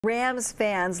Rams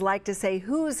fans like to say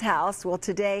whose house? Well,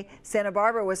 today Santa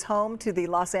Barbara was home to the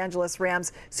Los Angeles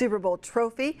Rams Super Bowl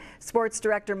trophy. Sports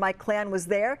director Mike Klan was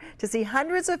there to see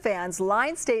hundreds of fans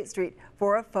line State Street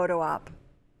for a photo op.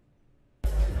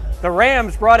 The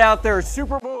Rams brought out their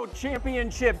Super Bowl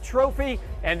championship trophy,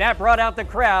 and that brought out the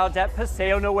crowds at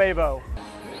Paseo Nuevo.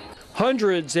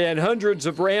 Hundreds and hundreds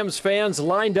of Rams fans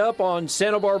lined up on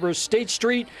Santa Barbara State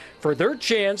Street for their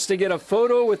chance to get a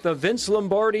photo with the Vince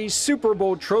Lombardi Super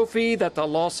Bowl trophy that the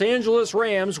Los Angeles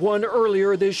Rams won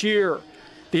earlier this year.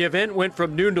 The event went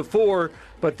from noon to 4,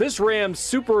 but this Rams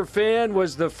super fan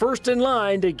was the first in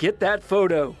line to get that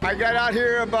photo. I got out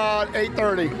here about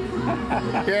 8:30.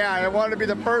 Yeah, I wanted to be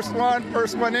the first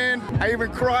one in. I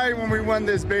even cried when we won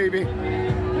this baby.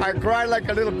 I cried like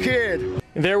a little kid.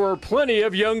 There were plenty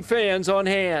of young fans on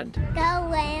hand. Go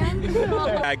Rams!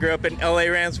 I grew up an LA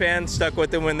Rams fan, stuck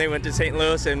with them when they went to St.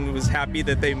 Louis, and was happy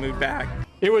that they moved back.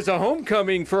 It was a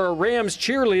homecoming for a Rams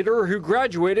cheerleader who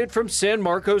graduated from San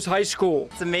Marcos High School.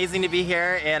 It's amazing to be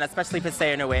here, and especially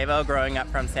Paseo Nuevo, growing up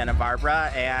from Santa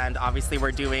Barbara, and obviously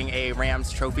we're doing a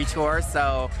Rams trophy tour,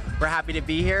 so we're happy to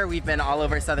be here. We've been all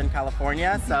over Southern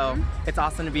California, so it's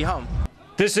awesome to be home.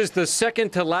 This is the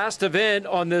second to last event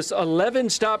on this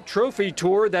 11-stop trophy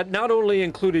tour that not only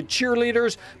included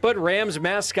cheerleaders, but Rams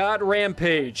mascot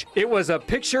Rampage. It was a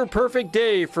picture-perfect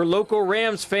day for local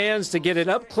Rams fans to get an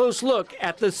up-close look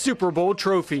at the Super Bowl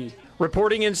trophy.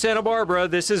 Reporting in Santa Barbara,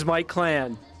 this is Mike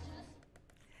Klan.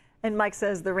 And Mike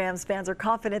says the Rams fans are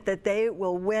confident that they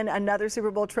will win another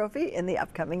Super Bowl trophy in the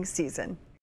upcoming season.